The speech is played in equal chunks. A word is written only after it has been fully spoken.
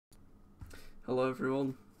Hello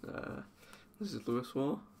everyone, this is Lewis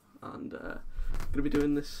War, and I'm going to be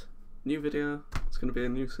doing this new video. It's going to be a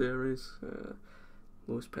new series,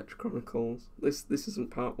 Lewis Petch Chronicles. This isn't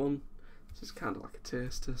part one, this is kind of like a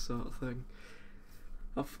taster sort of thing.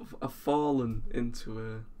 I've fallen into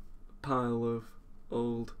a pile of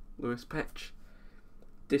old Lewis Petch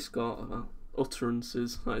Discord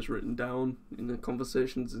utterances that he's written down in the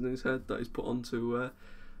conversations in his head that he's put onto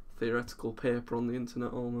theoretical paper on the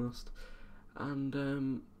internet almost,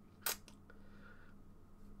 and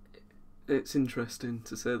it's interesting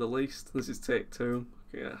to say the least. This is take two.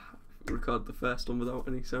 Yeah, I recorded the first one without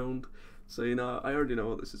any sound, so I already know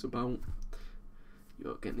what this is about. You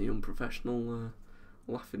won't get any unprofessional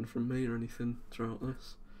laughing from me or anything throughout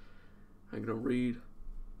this. I'm gonna read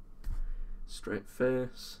straight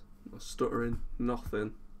face, no stuttering,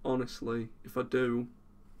 nothing. Honestly, if I do,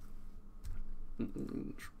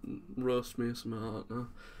 roast me or something like that now.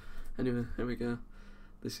 Anyway, here we go.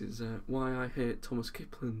 This is Why I Hate Thomas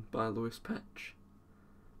Kipling by Lewis Petch.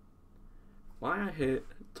 Why I hate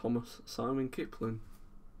Thomas Simon Kipling.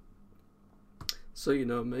 So you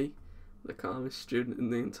know me, the calmest student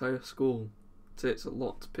in the entire school. It takes a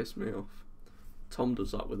lot to piss me off. Tom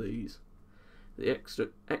does that with ease. The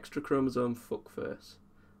extra chromosome fuckface.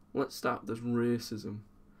 Let's start with this racism.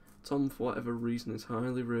 Tom, for whatever reason, is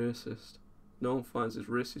highly racist. No one finds his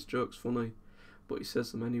racist jokes funny, but he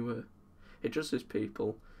says them anyway. He judges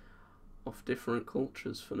people of different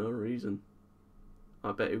cultures for no reason.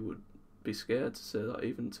 I bet he would be scared to say that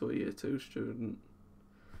even to a year 2 student.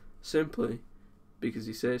 Simply because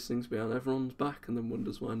he says things behind everyone's back and then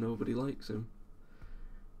wonders why nobody likes him.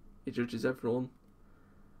 He judges everyone.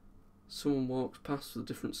 Someone walks past with a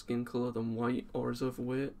different skin colour than white or is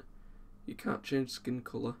overweight. You can't change skin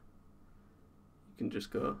colour. You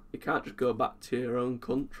can't just go back to your own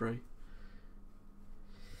country.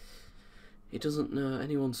 He doesn't know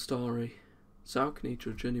anyone's story, so how can he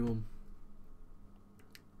judge anyone?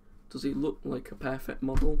 Does he look like a perfect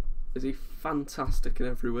model? Is he fantastic in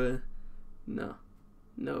every way? No,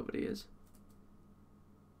 nobody is.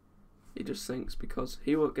 He just thinks because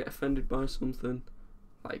he won't get offended by something,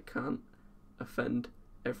 I can't offend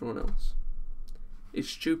everyone else. His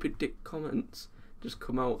stupid dick comments just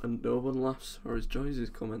come out and no one laughs or enjoys his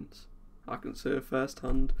comments. I can say first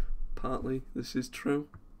hand, partly this is true.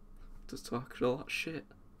 Does talk a lot of shit,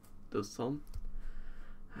 does Tom.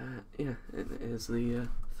 Yeah, here's the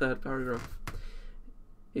third paragraph.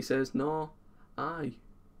 He says, I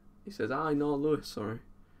nor Lewis, sorry.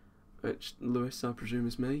 Which Lewis, I presume,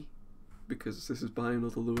 is me, because this is by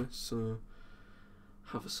another Lewis, so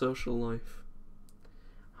have a social life.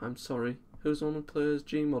 I'm sorry. Who's one who plays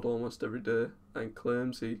Gmod almost every day and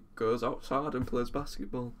claims he goes outside and plays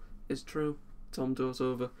basketball? It's true. Tom does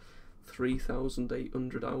over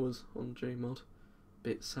 3,800 hours on Gmod.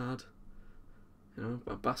 Bit sad.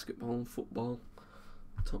 Basketball and football.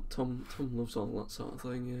 Tom loves all that sort of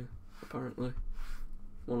thing, yeah, apparently.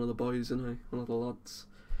 One of the boys, one of the lads.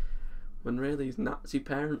 When really his Nazi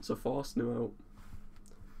parents are forcing him out.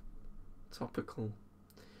 Topical.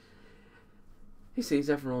 He sees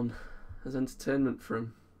everyone as entertainment for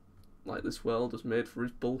him, like this world was made for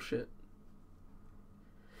his bullshit.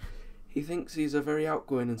 He thinks he's a very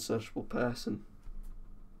outgoing and sociable person,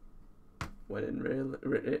 when in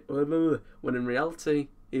reality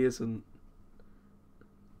he isn't.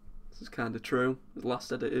 This is kind of true. It was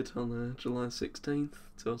last edited on July 16th,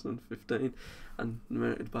 2015, and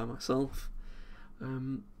narrated by myself.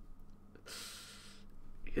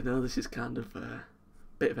 This is kind of a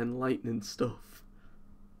bit of enlightening stuff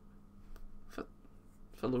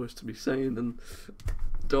for Lewis to be saying, and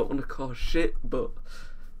don't want to cause shit, but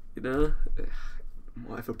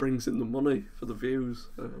whatever brings in the money for the views.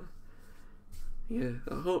 Yeah,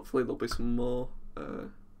 hopefully there'll be some more.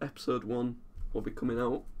 Episode 1 will be coming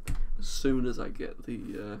out as soon as I get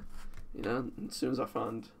the as soon as I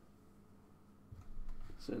find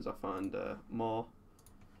more.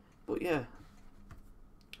 But yeah,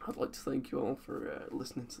 I'd like to thank you all for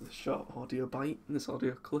listening to this short audio bite in this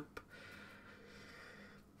audio clip.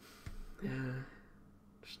 Yeah,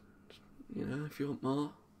 if you want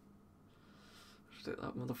more, just hit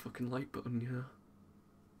that motherfucking like button,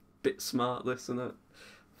 Bit smart, this, innit?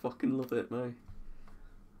 Fucking love it, mate.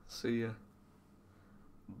 See ya.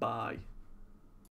 Bye.